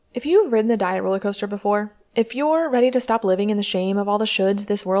If you've ridden the diet roller coaster before, if you're ready to stop living in the shame of all the shoulds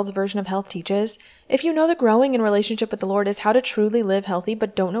this world's version of health teaches, if you know that growing in relationship with the Lord is how to truly live healthy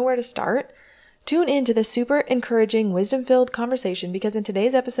but don't know where to start, tune in to this super encouraging, wisdom-filled conversation because in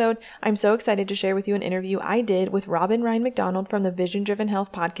today's episode, I'm so excited to share with you an interview I did with Rhine McDonald from the Vision Driven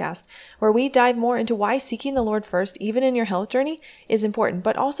Health podcast, where we dive more into why seeking the Lord first, even in your health journey, is important,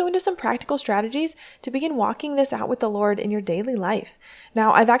 but also into some practical strategies to begin walking this out with the Lord in your daily life.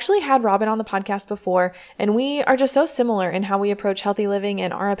 Now, I've actually had Robin on the podcast before, and we are just so similar in how we approach healthy living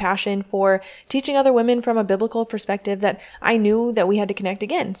and are a passion for teaching other women from a biblical perspective that I knew that we had to connect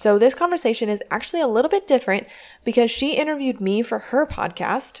again. So this conversation is actually a little bit different because she interviewed me for her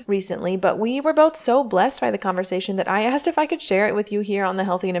podcast recently, but we were both so blessed by the conversation that I asked if I could share it with you here on the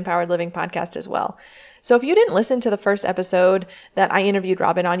Healthy and Empowered Living podcast as well. So if you didn't listen to the first episode that I interviewed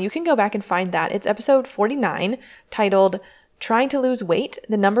Robin on, you can go back and find that. It's episode 49, titled Trying to Lose Weight,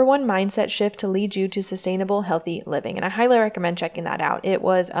 the number one mindset shift to lead you to sustainable, healthy living. And I highly recommend checking that out. It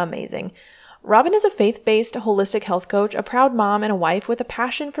was amazing. Robin is a faith-based holistic health coach, a proud mom, and a wife with a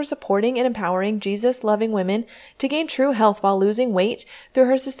passion for supporting and empowering Jesus-loving women to gain true health while losing weight through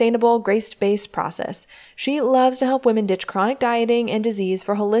her sustainable, grace-based process. She loves to help women ditch chronic dieting and disease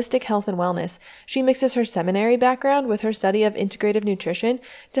for holistic health and wellness. She mixes her seminary background with her study of integrative nutrition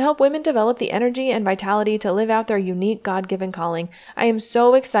to help women develop the energy and vitality to live out their unique God-given calling. I am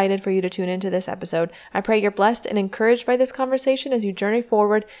so excited for you to tune into this episode. I pray you're blessed and encouraged by this conversation as you journey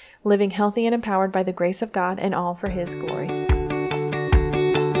forward, living healthy and empowered by the grace of God and all for His glory.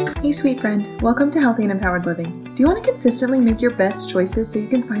 Hey, sweet friend. Welcome to Healthy and Empowered Living. Do you want to consistently make your best choices so you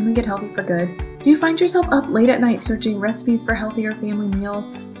can finally get healthy for good? Do you find yourself up late at night searching recipes for healthier family meals,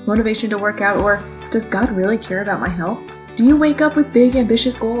 motivation to work out, or does God really care about my health? Do you wake up with big,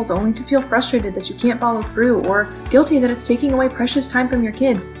 ambitious goals only to feel frustrated that you can't follow through or guilty that it's taking away precious time from your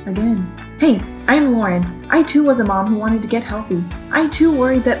kids again? Hey, I'm Lauren. I too was a mom who wanted to get healthy. I too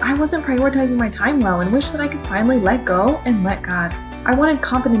worried that I wasn't prioritizing my time well and wished that I could finally let go and let God. I wanted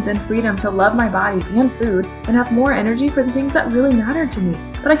confidence and freedom to love my body and food and have more energy for the things that really mattered to me.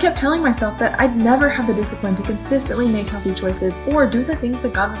 But I kept telling myself that I'd never have the discipline to consistently make healthy choices or do the things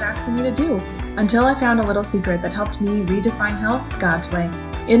that God was asking me to do, until I found a little secret that helped me redefine health God's way.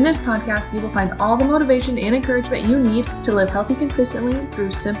 In this podcast, you will find all the motivation and encouragement you need to live healthy consistently through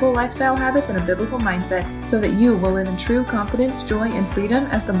simple lifestyle habits and a biblical mindset so that you will live in true confidence, joy, and freedom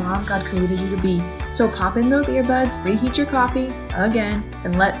as the mom God created you to be. So pop in those earbuds, reheat your coffee again,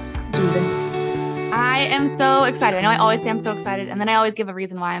 and let's do this. I am so excited. I know I always say I'm so excited, and then I always give a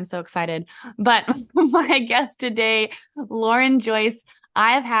reason why I'm so excited. But my guest today, Lauren Joyce,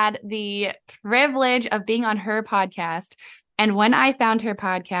 I have had the privilege of being on her podcast. And when I found her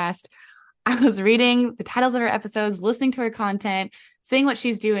podcast, I was reading the titles of her episodes, listening to her content, seeing what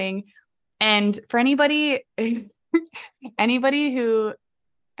she's doing. And for anybody who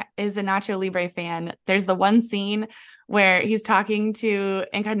is a Nacho Libre fan, there's the one scene where he's talking to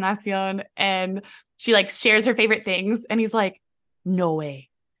Encarnacion and she shares her favorite things. And he's like, no way.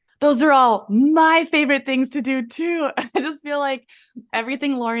 Those are all my favorite things to do too. I just feel like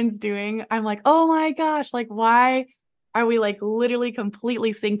everything Lauren's doing, I'm like, oh my gosh, why are we literally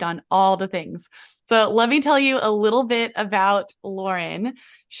completely synced on all the things? So let me tell you a little bit about Lauren.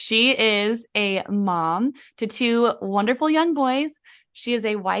 She is a mom to two wonderful young boys. She is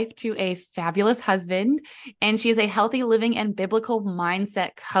a wife to a fabulous husband, and she is a healthy living and biblical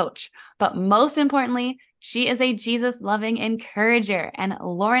mindset coach. But most importantly, she is a Jesus-loving encourager, and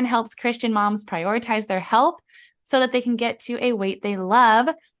Lauren helps Christian moms prioritize their health so that they can get to a weight they love,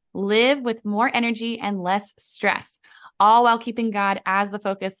 live with more energy and less stress, all while keeping God as the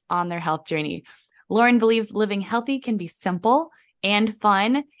focus on their health journey. Lauren believes living healthy can be simple and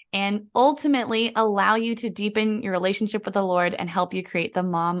fun and ultimately allow you to deepen your relationship with the Lord and help you create the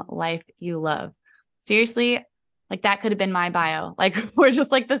mom life you love. Seriously, that could have been my bio. We're just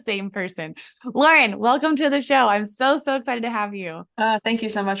the same person. Lauren, welcome to the show. I'm so excited to have you. Thank you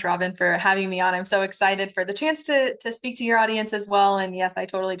so much, Robin, for having me on. I'm so excited for the chance to speak to your audience as well. And yes, I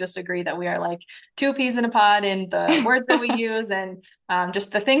totally just agree that we are two peas in a pod in the words that we use and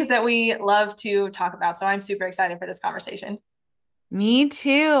just the things that we love to talk about. So I'm super excited for this conversation. Me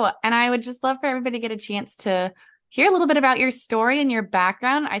too. And I would just love for everybody to get a chance to hear a little bit about your story and your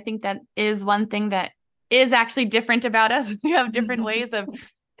background. I think that is one thing that is actually different about us. We have different ways of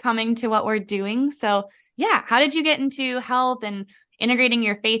coming to what we're doing. So yeah, how did you get into health and integrating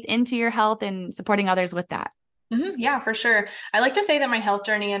your faith into your health and supporting others with that? Yeah, for sure. I like to say that my health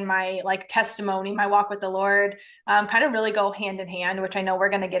journey and my like testimony, my walk with the Lord, kind of really go hand in hand, which I know we're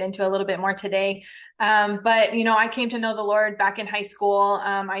going to get into a little bit more today. But I came to know the Lord back in high school.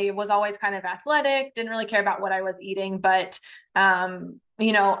 I was always kind of athletic, didn't really care about what I was eating, but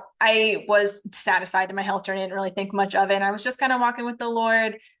I was satisfied in my health journey, didn't really think much of it. And I was just kind of walking with the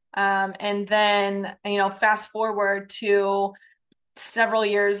Lord. And then, fast forward to several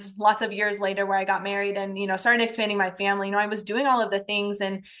years, lots of years later, where I got married and started expanding my family. I was doing all of the things,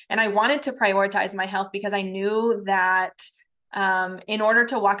 and I wanted to prioritize my health because I knew that in order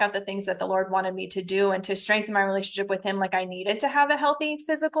to walk out the things that the Lord wanted me to do and to strengthen my relationship with him, like I needed to have a healthy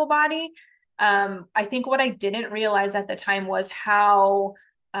physical body. I think what I didn't realize at the time was how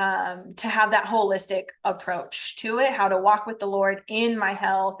to have that holistic approach to it, how to walk with the Lord in my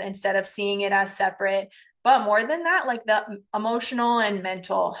health instead of seeing it as separate. But more than that, like the emotional and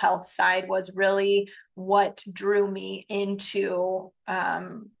mental health side was really what drew me into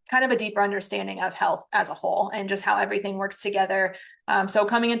kind of a deeper understanding of health as a whole and just how everything works together. So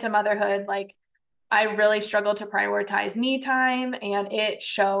coming into motherhood, like I really struggled to prioritize me time, and it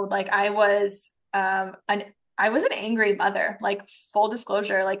showed. Like I was an angry mother, like full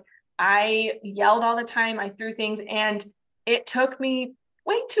disclosure. Like I yelled all the time, I threw things, and it took me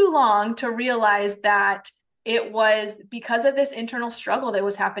way too long to realize that it was because of this internal struggle that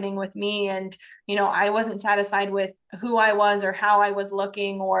was happening with me. And I wasn't satisfied with who I was or how I was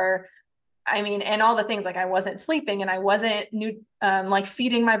looking, or and all the things. Like I wasn't sleeping and I wasn't like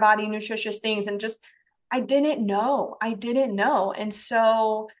feeding my body nutritious things, and just I didn't know. And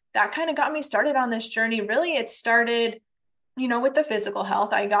so that kind of got me started on this journey. Really, it started with the physical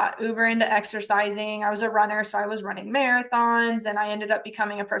health. I got uber into exercising. I was a runner, so I was running marathons, and I ended up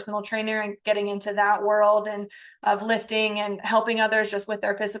becoming a personal trainer and getting into that world and of lifting and helping others just with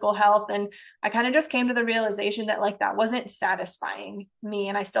their physical health. And I kind of just came to the realization that like that wasn't satisfying me,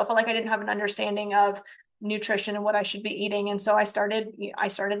 and I still felt like I didn't have an understanding of nutrition and what I should be eating. And so I started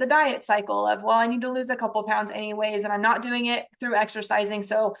the diet cycle of, well, I need to lose a couple pounds anyways, and I'm not doing it through exercising,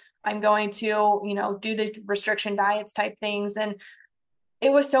 so I'm going to, do these restriction diets type things. And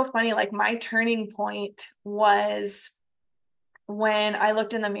it was so funny. Like my turning point was when I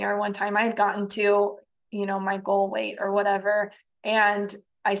looked in the mirror one time. I had gotten to, my goal weight or whatever. And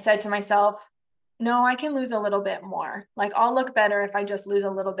I said to myself, no, I can lose a little bit more. Like I'll look better if I just lose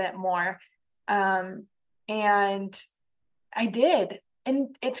a little bit more. Um, and I did.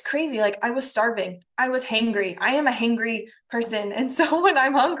 And it's crazy. Like I was starving. I was hangry. I am a hangry person. And so when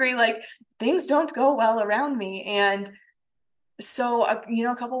I'm hungry, like things don't go well around me. And so,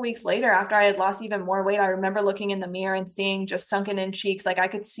 a couple weeks later, after I had lost even more weight, I remember looking in the mirror and seeing just sunken in cheeks. Like I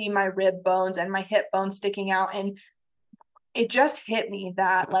could see my rib bones and my hip bones sticking out. And it just hit me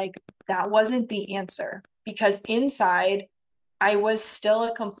that like that wasn't the answer, because inside I was still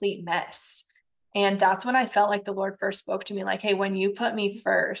a complete mess. And that's when I felt like the Lord first spoke to me like, hey, when you put me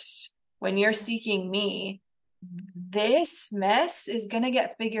first, when you're seeking me, this mess is going to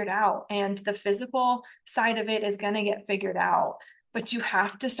get figured out. And the physical side of it is going to get figured out. But you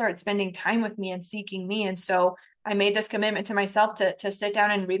have to start spending time with me and seeking me. And so I made this commitment to myself to sit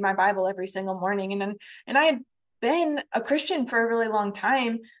down and read my Bible every single morning. And I had been a Christian for a really long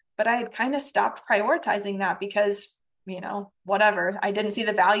time, but I had kind of stopped prioritizing that because whatever. I didn't see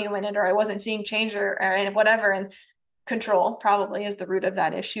the value in it, or I wasn't seeing change or whatever. And control probably is the root of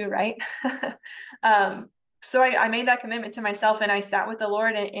that issue, right? So I made that commitment to myself, and I sat with the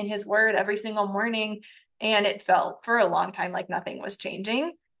Lord in his word every single morning. And it felt for a long time like nothing was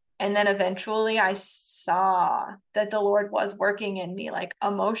changing. And then eventually I saw that the Lord was working in me. Like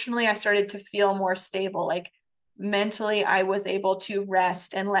emotionally, I started to feel more stable. Like mentally, I was able to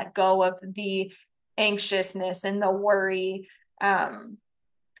rest and let go of the anxiousness and the worry. And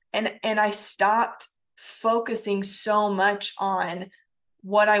I stopped focusing so much on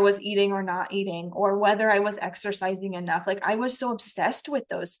what I was eating or not eating, or whether I was exercising enough. Like I was so obsessed with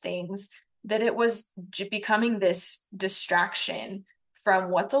those things that it was becoming this distraction from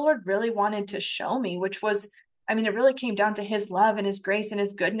what the Lord really wanted to show me, which was, it really came down to his love and his grace and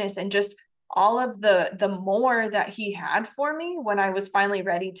his goodness, and just all of the more that he had for me when I was finally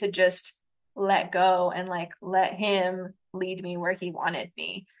ready to just let go and like let him lead me where he wanted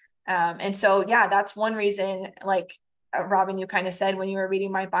me. And so, yeah, that's one reason, like Robin, you kind of said when you were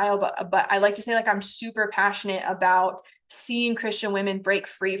reading my bio, but I like to say like I'm super passionate about seeing Christian women break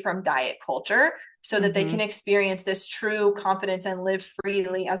free from diet culture so that they can experience this true confidence and live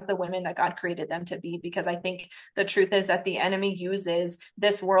freely as the women that God created them to be. Because I think the truth is that the enemy uses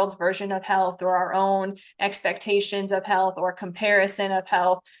this world's version of health, or our own expectations of health, or comparison of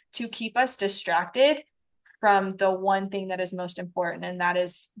health, to keep us distracted from the one thing that is most important, and that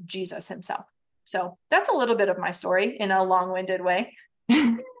is Jesus himself. So that's a little bit of my story in a long-winded way.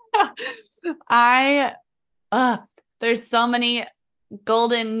 I there's so many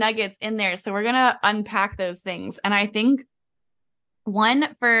golden nuggets in there. So we're gonna unpack those things. And I think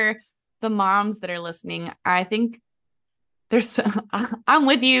one, for the moms that are listening, I think there's I'm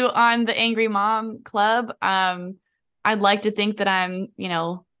with you on the Angry Mom Club. I'd like to think that I'm,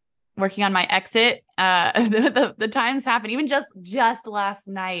 working on my exit. The times happen. Even just last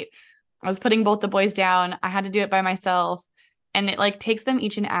night, I was putting both the boys down. I had to do it by myself, and it like takes them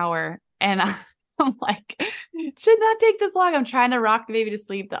each an hour. And I'm like, should not take this long. I'm trying to rock the baby to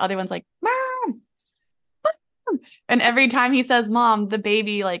sleep. The other one's like, Mom, Mom. And every time he says mom, the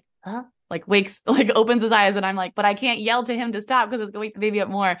baby like wakes, like opens his eyes, and I'm like, but I can't yell to him to stop because it's gonna wake the baby up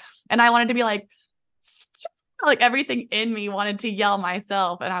more. And I wanted to be like, stop. Like everything in me wanted to yell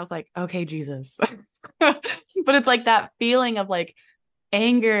myself. And I was like, okay, Jesus. But it's like that feeling of like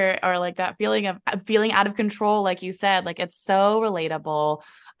anger, or like that feeling of feeling out of control, like you said. Like it's so relatable.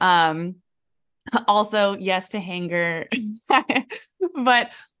 Also, yes to hanger. But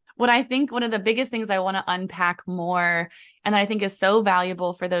what I think one of the biggest things I want to unpack more, and that I think is so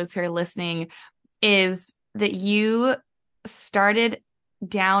valuable for those who are listening, is that you started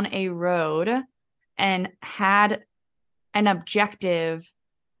down a road and had an objective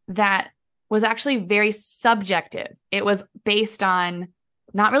that was actually very subjective. It was based on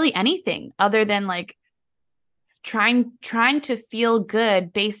not really anything other than like trying to feel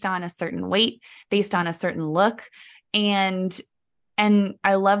good based on a certain weight, based on a certain look. And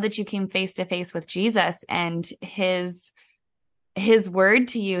I love that you came face to face with Jesus and his word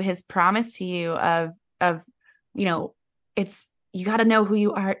to you, his promise to you of it's, you got to know who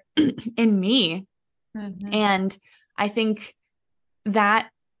you are in me. Mm-hmm. And I think that,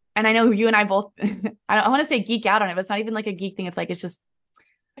 and I know you and I both, I want to say geek out on it, but it's not even like a geek thing. It's like, it's just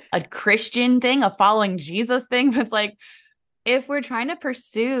a Christian thing, a following Jesus thing. But it's like, if we're trying to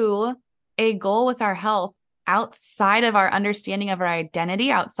pursue a goal with our health outside of our understanding of our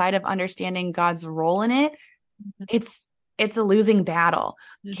identity, outside of understanding God's role in it, it's a losing battle.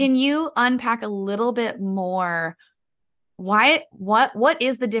 Mm-hmm. Can you unpack a little bit more? What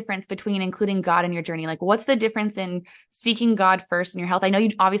is the difference between including God in your journey? Like, what's the difference in seeking God first in your health? I know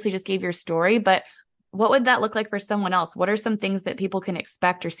you obviously just gave your story, but what would that look like for someone else? What are some things that people can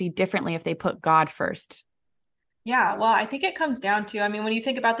expect or see differently if they put God first? Yeah, well, I think it comes down to, when you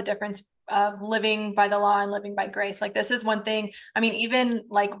think about the difference of living by the law and living by grace, like this is one thing. Even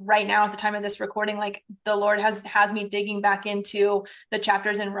like right now at the time of this recording, like the Lord has me digging back into the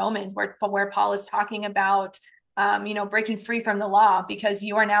chapters in Romans where Paul is talking about breaking free from the law because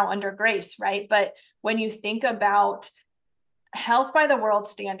you are now under grace, right? But when you think about health by the world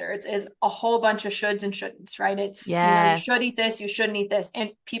standards, is a whole bunch of shoulds and shouldn'ts, right? It's, you should eat this, you shouldn't eat this.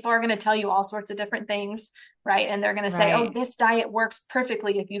 And people are going to tell you all sorts of different things, right? And they're going to say, oh, this diet works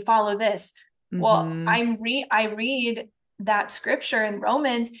perfectly if you follow this. Mm-hmm. Well, I read that scripture in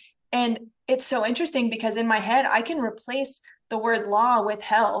Romans, and it's so interesting because in my head, I can replace the word law with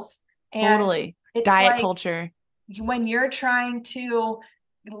health. And totally. It's diet like, culture. When you're trying to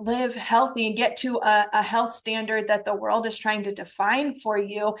live healthy and get to a health standard that the world is trying to define for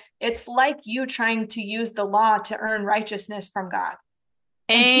you, it's like you trying to use the law to earn righteousness from God.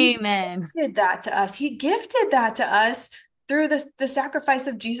 Amen. And he gifted that to us. He gifted that to us through the sacrifice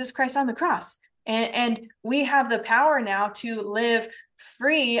of Jesus Christ on the cross. And we have the power now to live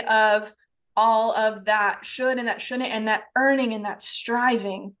free of all of that should and that shouldn't, and that earning and that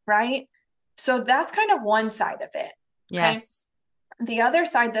striving, right? So that's kind of one side of it. Yes. Okay? The other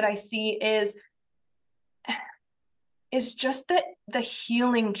side that I see is just the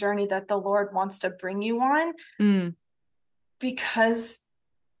healing journey that the Lord wants to bring you on, because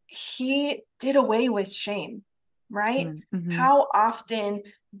he did away with shame, right? Mm-hmm. How often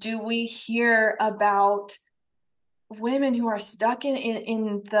do we hear about women who are stuck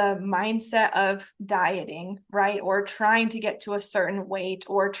in the mindset of dieting, right? Or trying to get to a certain weight,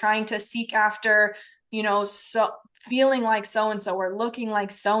 or trying to seek after, so feeling like so-and-so or looking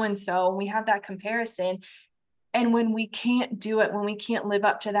like so-and-so. We have that comparison. And when we can't do it, when we can't live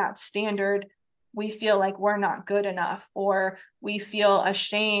up to that standard, we feel like we're not good enough, or we feel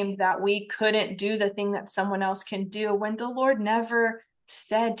ashamed that we couldn't do the thing that someone else can do, when the Lord never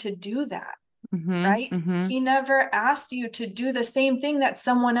said to do that. Mm-hmm, right? Mm-hmm. He never asked you to do the same thing that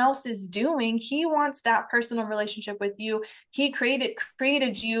someone else is doing. He wants that personal relationship with you. He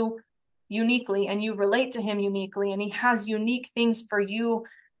created you uniquely, and you relate to him uniquely, and he has unique things for you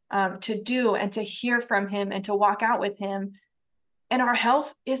to do and to hear from him and to walk out with him. And our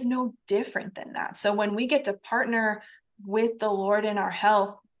health is no different than that. So when we get to partner with the Lord in our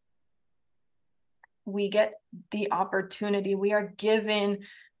health, we get the opportunity, we are given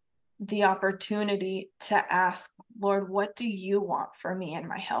the opportunity to ask, Lord, what do you want for me in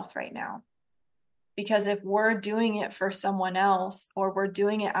my health right now? Because if we're doing it for someone else, or we're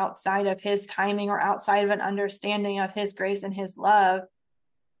doing it outside of his timing or outside of an understanding of his grace and his love,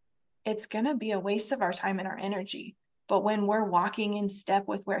 it's going to be a waste of our time and our energy. But when we're walking in step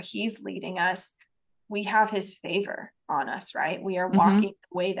with where he's leading us, we have his favor on us, right? We are walking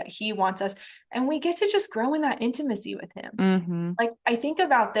the way that he wants us, and we get to just grow in that intimacy with him. Like, I think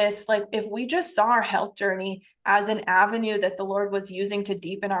about this, like if we just saw our health journey as an avenue that the Lord was using to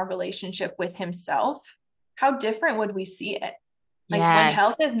deepen our relationship with himself, how different would we see it? Like when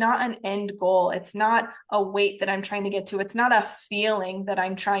health is not an end goal, it's not a weight that I'm trying to get to. It's not a feeling that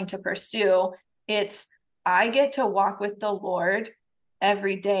I'm trying to pursue. It's, I get to walk with the Lord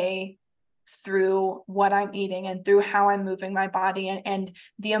every day through what I'm eating and through how I'm moving my body, and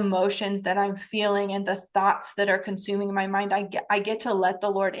the emotions that I'm feeling and the thoughts that are consuming my mind. I get to let the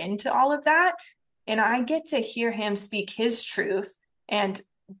Lord into all of that, and I get to hear him speak his truth and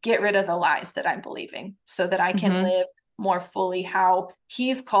get rid of the lies that I'm believing, so that I can live more fully how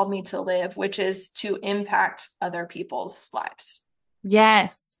he's called me to live, which is to impact other people's lives.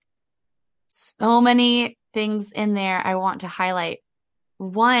 Yes. So many things in there I want to highlight.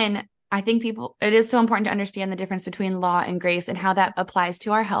 One, I think it is so important to understand the difference between law and grace and how that applies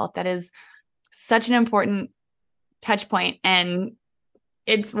to our health. That is such an important touch point. And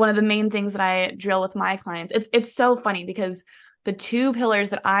it's one of the main things that I drill with my clients. It's so funny because the two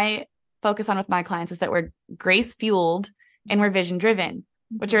pillars that I focus on with my clients is that we're grace fueled and we're vision driven,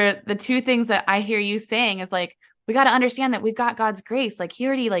 which are the two things that I hear you saying is like, we got to understand that we've got God's grace. Like he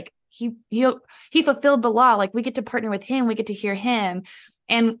already, like he fulfilled the law. Like we get to partner with him. We get to hear him.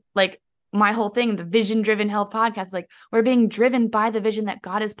 And like my whole thing, the vision driven health podcast, is like we're being driven by the vision that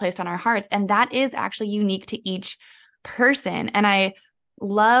God has placed on our hearts. And that is actually unique to each person. And I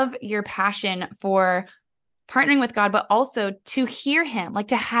love your passion for partnering with God, but also to hear him, like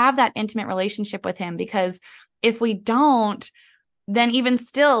to have that intimate relationship with him. Because if we don't, then even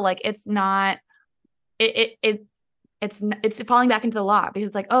still, like it's not, it's falling back into the law, because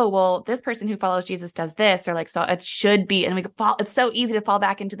it's like, oh, well, this person who follows Jesus does this, or like, so it should be, and it's so easy to fall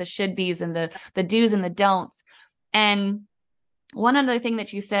back into the should be's and the do's and the don'ts. And one other thing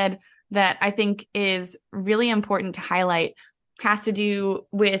that you said that I think is really important to highlight has to do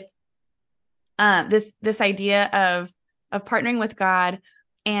with this idea of partnering with God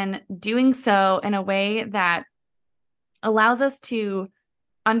and doing so in a way that allows us to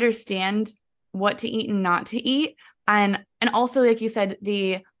understand what to eat and not to eat. And also, like you said,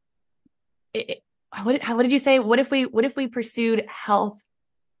 what did you say? What if we pursued health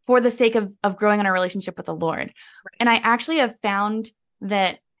for the sake of growing in our relationship with the Lord? Right. And I actually have found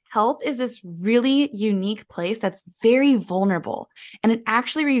that health is this really unique place that's very vulnerable. And it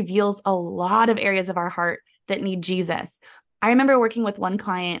actually reveals a lot of areas of our heart that need Jesus. I remember working with one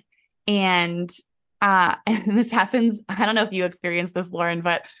client, and this happens, I don't know if you experienced this, Lauren,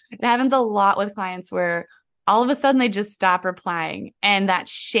 but it happens a lot with clients where all of a sudden they just stop replying, and that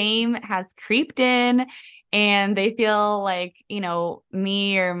shame has creeped in, and they feel like,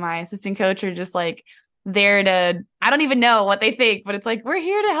 me or my assistant coach are just like there to, I don't even know what they think, but it's like, we're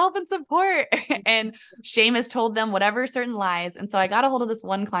here to help and support. And shame has told them whatever certain lies. And so I got a hold of this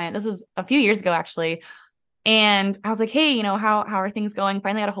one client. This was a few years ago, actually. And I was like, hey, how are things going?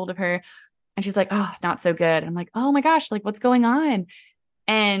 Finally got a hold of her. And she's like, oh, not so good. I'm like, oh my gosh, like what's going on?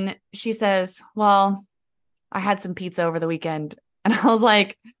 And she says, well, I had some pizza over the weekend. And I was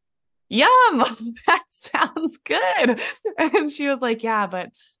like, yum, that sounds good. And she was like, yeah, but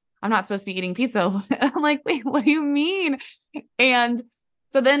I'm not supposed to be eating pizzas. And I'm like, wait, what do you mean? And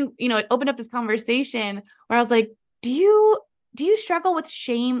so then, it opened up this conversation where I was like, do you struggle with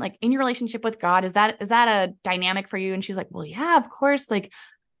shame, like in your relationship with God? Is that a dynamic for you? And she's like, well, yeah, of course. Like,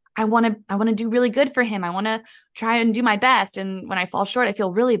 I want to do really good for him. I want to try and do my best. And when I fall short, I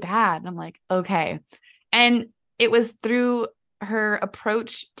feel really bad. And I'm like, okay. And it was through her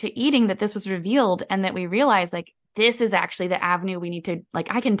approach to eating that this was revealed, and that we realized, like, this is actually the avenue we need to, like,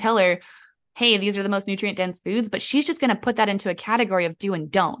 I can tell her, hey, these are the most nutrient dense foods, but she's just going to put that into a category of do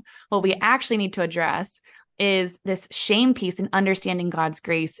and don't. What we actually need to address is this shame piece and understanding God's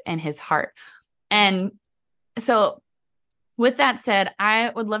grace and his heart. And so with that said, I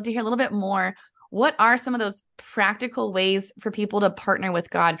would love to hear a little bit more. What are some of those practical ways for people to partner with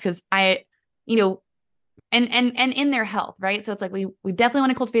God? Because and in their health, right? So it's like, we definitely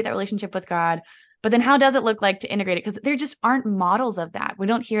want to cultivate that relationship with God. But then how does it look like to integrate it? Because there just aren't models of that. We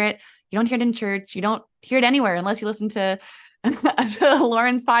don't hear it. You don't hear it in church. You don't hear it anywhere unless you listen to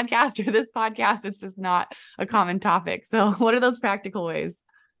Lauren's podcast or this podcast. It's just not a common topic. So what are those practical ways?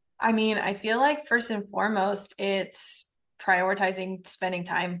 I mean, I feel like first and foremost, it's prioritizing spending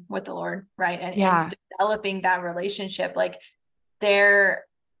time with the Lord, right? And developing that relationship. Like their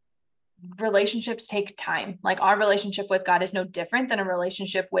relationships take time. Like our relationship with God is no different than a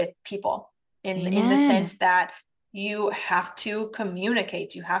relationship with people in the sense that you have to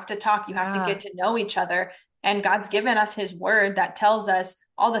communicate, you have to talk, you have to get to know each other. And God's given us his word that tells us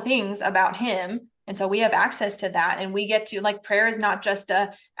all the things about him. And so we have access to that, and we get to, like, prayer is not just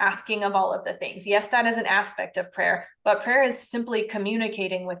a asking of all of the things. Yes, that is an aspect of prayer, but prayer is simply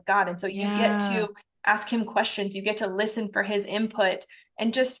communicating with God. And so you get to ask him questions, you get to listen for his input.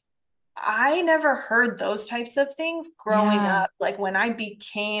 And just, I never heard those types of things growing up. Like when I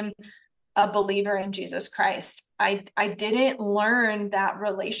became a believer in Jesus Christ, I didn't learn that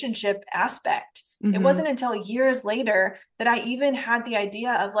relationship aspect. It wasn't until years later that I even had the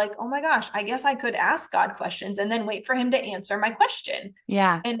idea of like, oh my gosh, I guess I could ask God questions and then wait for him to answer my question.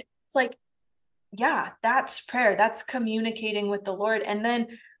 Yeah. And it's like, yeah, that's prayer. That's communicating with the Lord. And then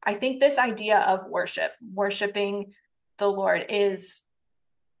I think this idea of worshiping the Lord is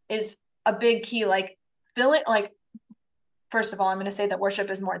a big key. Like feeling like, first of all, I'm going to say that worship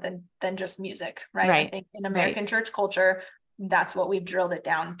is more than just music, right? I think in American church culture, that's what we've drilled it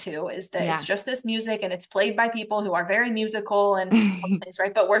down to, is that it's just this music and it's played by people who are very musical and things,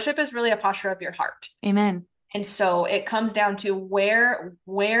 right? But worship is really a posture of your heart. Amen. And so it comes down to where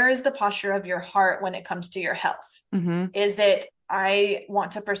is the posture of your heart when it comes to your health? Is it, I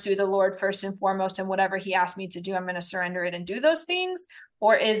want to pursue the Lord first and foremost, and whatever he asked me to do, I'm going to surrender it and do those things?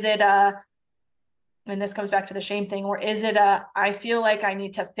 Or is it and this comes back to the shame thing, or is it I feel like I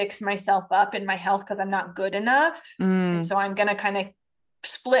need to fix myself up in my health because I'm not good enough. And so I'm going to kind of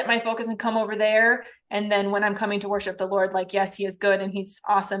split my focus and come over there. And then when I'm coming to worship the Lord, like, yes, he is good and he's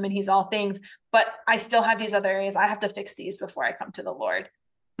awesome and he's all things, but I still have these other areas. I have to fix these before I come to the Lord.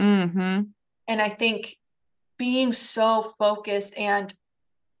 And I think being so focused and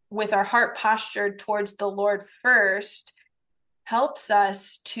with our heart postured towards the Lord first helps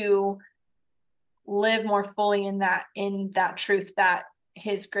us to live more fully in that truth that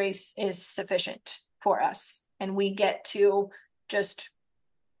his grace is sufficient for us. And we get to just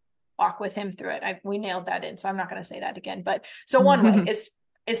walk with him through it. We nailed that in, so I'm not going to say that again. But so one way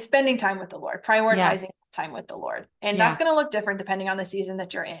is spending time with the Lord, prioritizing time with the Lord. And that's going to look different depending on the season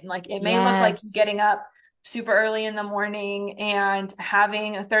that you're in. Like it may look like getting up super early in the morning and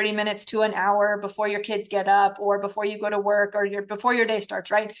having 30 minutes to an hour before your kids get up or before you go to work or before your day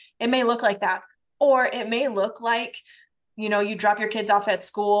starts, right? It may look like that. Or it may look like, you drop your kids off at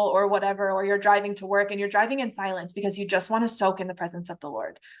school or whatever, or you're driving to work and you're driving in silence because you just want to soak in the presence of the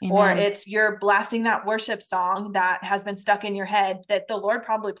Lord. Amen. Or it's you're blasting that worship song that has been stuck in your head that the Lord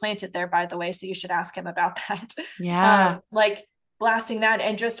probably planted there, by the way. So you should ask him about that. Like blasting that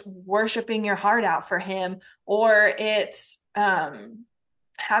and just worshiping your heart out for him. Or it's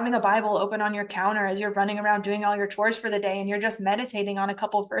having a Bible open on your counter as you're running around doing all your chores for the day, and you're just meditating on a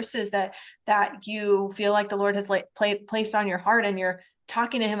couple verses that you feel like the Lord has placed on your heart, and you're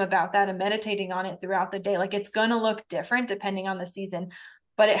talking to him about that and meditating on it throughout the day. Like it's going to look different depending on the season,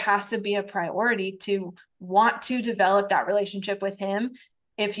 but it has to be a priority to want to develop that relationship with him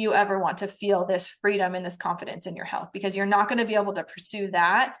if you ever want to feel this freedom and this confidence in your health, because you're not going to be able to pursue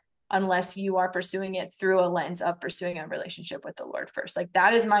that unless you are pursuing it through a lens of pursuing a relationship with the Lord first. Like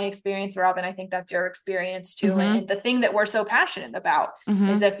that is my experience, Robin. I think that's your experience too. And the thing that we're so passionate about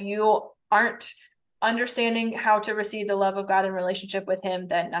is if you aren't understanding how to receive the love of God in relationship with him,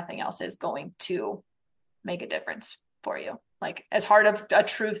 then nothing else is going to make a difference for you. Like as hard of a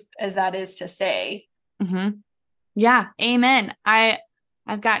truth as that is to say. Yeah. Amen.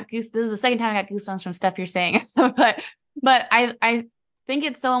 I've got this is the second time I got goosebumps from stuff you're saying, but I think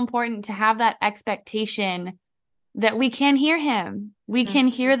it's so important to have that expectation that we can hear him. We can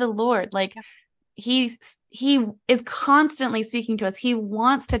hear the Lord. Like he is constantly speaking to us. He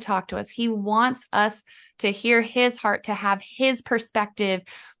wants to talk to us. He wants us to hear his heart, to have his perspective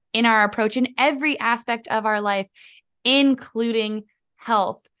in our approach in every aspect of our life, including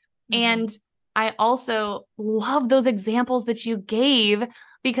health. And I also love those examples that you gave,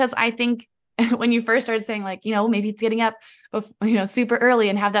 because I think when you first started saying like, maybe it's getting up, super early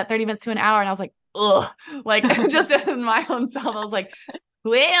and have that 30 minutes to an hour. And I was like, ugh, like just in my own self, I was like,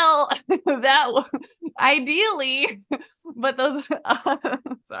 well, that ideally, but those,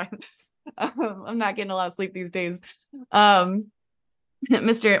 sorry, I'm not getting a lot of sleep these days. my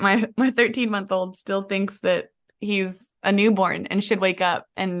 13-month-old still thinks that he's a newborn and should wake up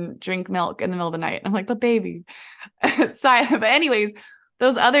and drink milk in the middle of the night. I'm like, but baby. But anyways,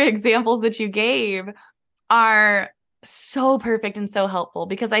 those other examples that you gave are so perfect and so helpful,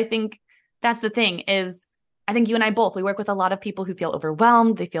 because I think that's the thing is, I think you and I both, we work with a lot of people who feel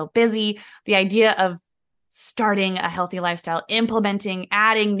overwhelmed, they feel busy. The idea of starting a healthy lifestyle, implementing,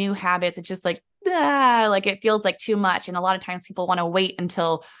 adding new habits, it's just like, like it feels like too much. And a lot of times people want to wait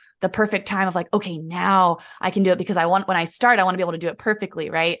until the perfect time of like, okay, now I can do it, because when I start, I want to be able to do it perfectly.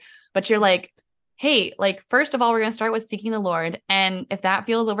 Right. But you're like, hey, like, first of all, we're going to start with seeking the Lord. And if that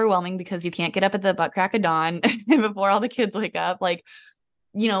feels overwhelming because you can't get up at the butt crack of dawn before all the kids wake up, like,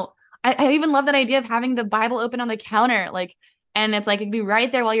 I even love that idea of having the Bible open on the counter. Like, and it's like, it'd be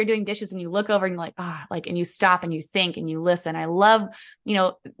right there while you're doing dishes and you look over and you're like, like, and you stop and you think and you listen. I love,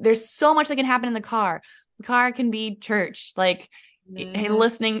 there's so much that can happen in the car. The car can be church, like, hey,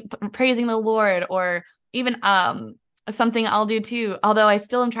 listening, praising the Lord, or even, something I'll do too, although I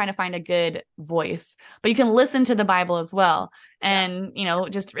still am trying to find a good voice, but you can listen to the Bible as well. And,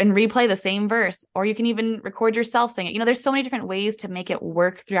 just and replay the same verse, or you can even record yourself saying it. There's so many different ways to make it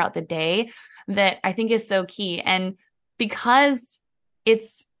work throughout the day that I think is so key. And because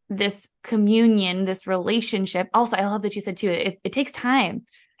it's this communion, this relationship, also, I love that you said too, it takes time.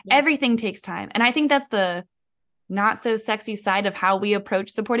 Yeah. Everything takes time. And I think that's the not so sexy side of how we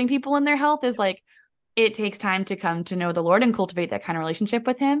approach supporting people in their health, is like, it takes time to come to know the Lord and cultivate that kind of relationship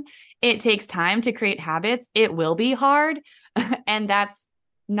with him. It takes time to create habits. It will be hard. And that's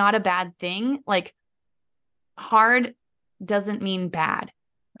not a bad thing. Like, hard doesn't mean bad.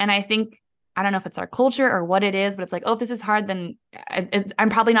 And I think, I don't know if it's our culture or what it is, but it's like, oh, if this is hard, then I'm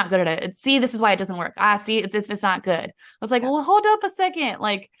probably not good at it. See, this is why it doesn't work. See, it's not good. I was like, well, hold up a second.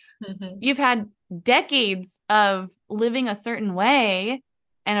 Like, you've had decades of living a certain way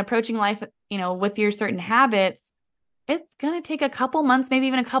and approaching life, with your certain habits. It's going to take a couple months, maybe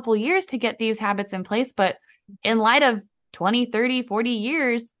even a couple years to get these habits in place. But in light of 20, 30, 40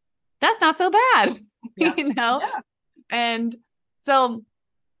 years, that's not so bad, Yeah. And so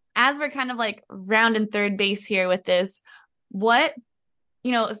as we're kind of like rounding third base here with this, what,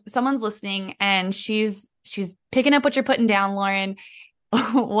 someone's listening and she's picking up what you're putting down, Lauren,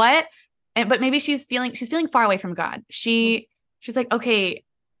 but maybe she's feeling far away from God. She's like, okay,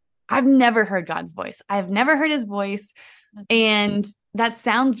 I've never heard God's voice. I've never heard his voice. And that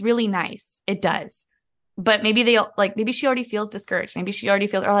sounds really nice. It does. But maybe maybe she already feels discouraged. Maybe she already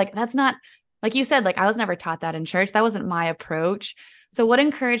feels, or like, that's not, like you said, like, I was never taught that in church. That wasn't my approach. So what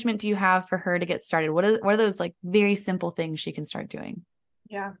encouragement do you have for her to get started? What are those like very simple things she can start doing?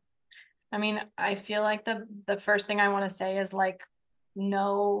 Yeah. I mean, I feel like the first thing I want to say is like,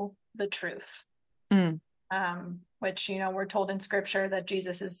 know the truth. Which, we're told in scripture that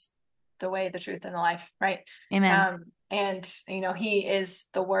Jesus is the way, the truth, and the life, right? Amen. And he is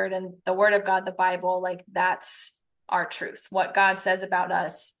the word, and the word of God, the Bible, like, that's our truth. What God says about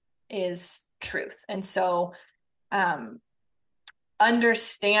us is truth. And so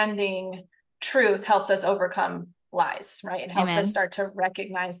understanding truth helps us overcome lies, right? It helps us start to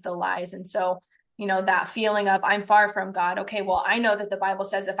recognize the lies. And so, that feeling of I'm far from God. Okay, well, I know that the Bible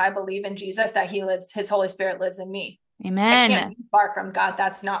says if I believe in Jesus, that his Holy Spirit lives in me. Amen. I can't be far from God.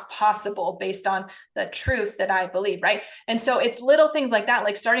 That's not possible based on the truth that I believe, right? And so it's little things like that,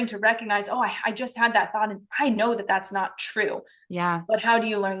 like starting to recognize, oh, I just had that thought and I know that that's not true. Yeah. But how do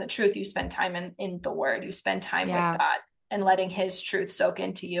you learn the truth? You spend time in the word. You spend time with God and letting his truth soak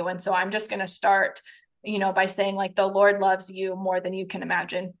into you. And so I'm just going to start, by saying like, the Lord loves you more than you can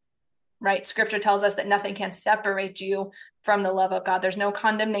imagine. Right? Scripture tells us that nothing can separate you from the love of God. There's no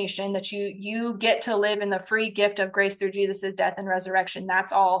condemnation, that you get to live in the free gift of grace through Jesus's death and resurrection.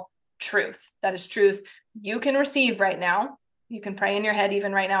 That's all truth. That is truth you can receive right now. You can pray in your head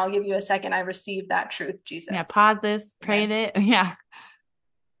even right now. I'll give you a second. I receive that truth, Jesus. Yeah. Pause this, pray it. Yeah.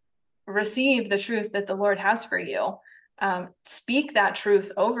 Receive the truth that the Lord has for you. Speak that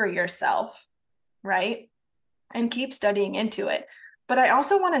truth over yourself, right? And keep studying into it. But I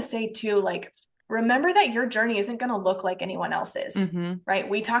also want to say too, like, remember that your journey isn't going to look like anyone else's, right?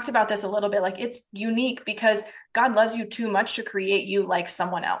 We talked about this a little bit, like, it's unique because God loves you too much to create you like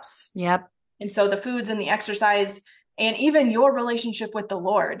someone else. Yep. And so the foods and the exercise and even your relationship with the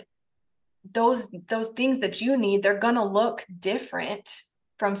Lord, those things that you need, they're going to look different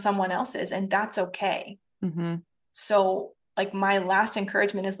from someone else's, and that's okay. So like, my last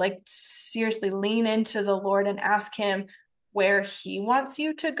encouragement is like, seriously lean into the Lord and ask him where he wants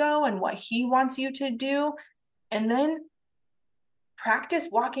you to go and what he wants you to do. And then practice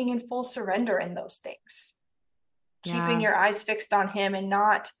walking in full surrender in those things. keeping your eyes fixed on him and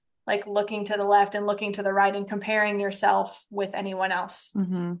not like looking to the left and looking to the right and comparing yourself with anyone else.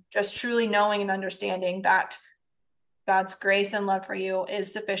 Just truly knowing and understanding that God's grace and love for you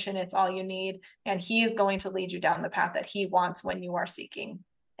is sufficient. It's all you need. And he is going to lead you down the path that he wants when you are seeking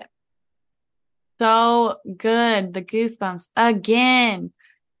him. So good. The goosebumps again.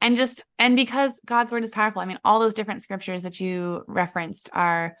 And because God's word is powerful, I mean, all those different scriptures that you referenced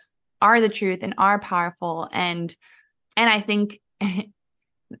are the truth and are powerful. And I think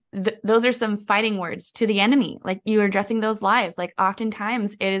those are some fighting words to the enemy. Like, you are addressing those lies. Like,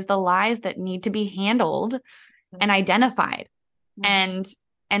 oftentimes it is the lies that need to be handled and identified. And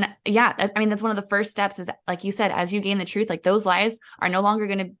yeah, I mean, that's one of the first steps is, like you said, as you gain the truth, like, those lies are no longer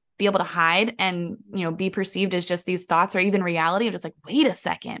going to be able to hide and, be perceived as just these thoughts or even reality of just like, wait a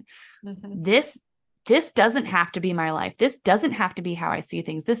second, this doesn't have to be my life. This doesn't have to be how I see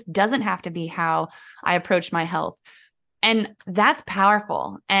things. This doesn't have to be how I approach my health. And that's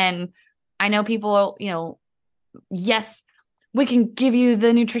powerful. And I know people, yes, we can give you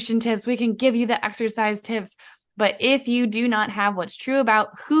the nutrition tips. We can give you the exercise tips. But if you do not have what's true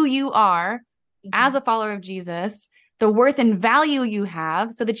about who you are as a follower of Jesus, the worth and value you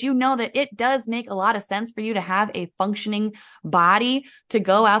have, so that you know that it does make a lot of sense for you to have a functioning body to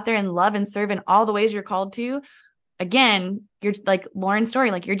go out there and love and serve in all the ways you're called to. Again, you're like Lauren's story,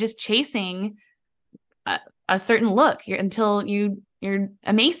 like, you're just chasing a certain look until you're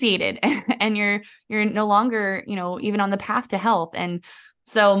emaciated and you're no longer, even on the path to health. And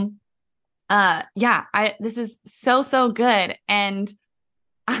so, this is so good. And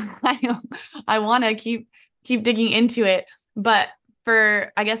I want to keep digging into it, but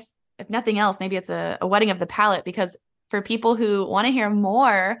for, I guess, if nothing else, maybe it's a whetting of the palate, because for people who want to hear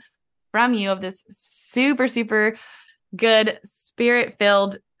more from you of this super, super good,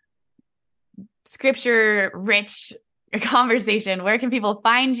 spirit-filled, scripture-rich conversation, where can people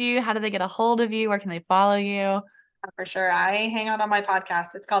find you? How do they get a hold of you? Where can they follow you? For sure. I hang out on my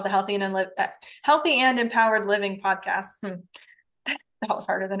podcast. It's called the Healthy and Empowered Living Podcast. That was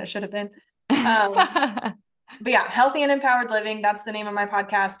harder than it should have been. But yeah, Healthy and Empowered Living, that's the name of my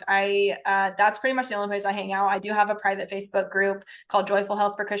podcast. That's pretty much the only place I hang out. I do have a private Facebook group called Joyful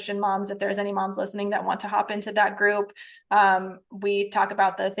Health for Christian Moms. If there's any moms listening that want to hop into that group, we talk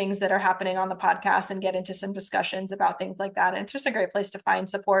about the things that are happening on the podcast and get into some discussions about things like that. And it's just a great place to find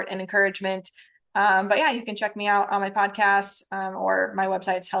support and encouragement. But yeah, you can check me out on my podcast, or my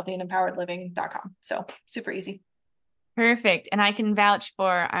website's healthyandempoweredliving.com. So super easy. Perfect. And I can vouch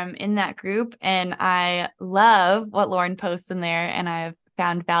for, I'm in that group and I love what Lauren posts in there, and I've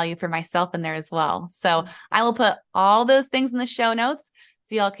found value for myself in there as well. So I will put all those things in the show notes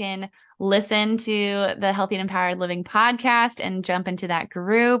so y'all can listen to the Healthy and Empowered Living podcast and jump into that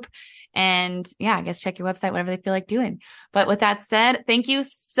group. And yeah, I guess check your website, whatever they feel like doing. But with that said, thank you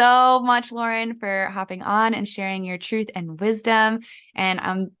so much, Lauren, for hopping on and sharing your truth and wisdom. And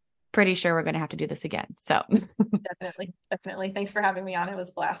I'm pretty sure we're going to have to do this again. So Definitely. Thanks for having me on. It was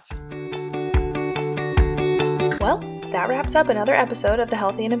a blast. Well, that wraps up another episode of the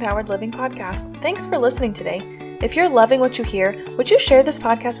Healthy and Empowered Living podcast. Thanks for listening today. If you're loving what you hear, would you share this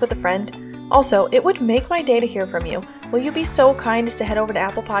podcast with a friend? Also, it would make my day to hear from you. Will you be so kind as to head over to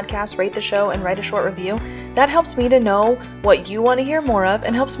Apple Podcasts, rate the show, and write a short review? That helps me to know what you want to hear more of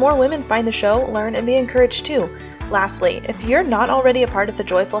and helps more women find the show, learn, and be encouraged too. Lastly, if you're not already a part of the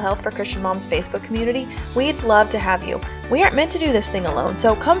Joyful Health for Christian Moms Facebook community, we'd love to have you. We aren't meant to do this thing alone,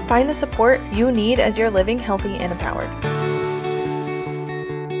 so come find the support you need as you're living healthy and empowered.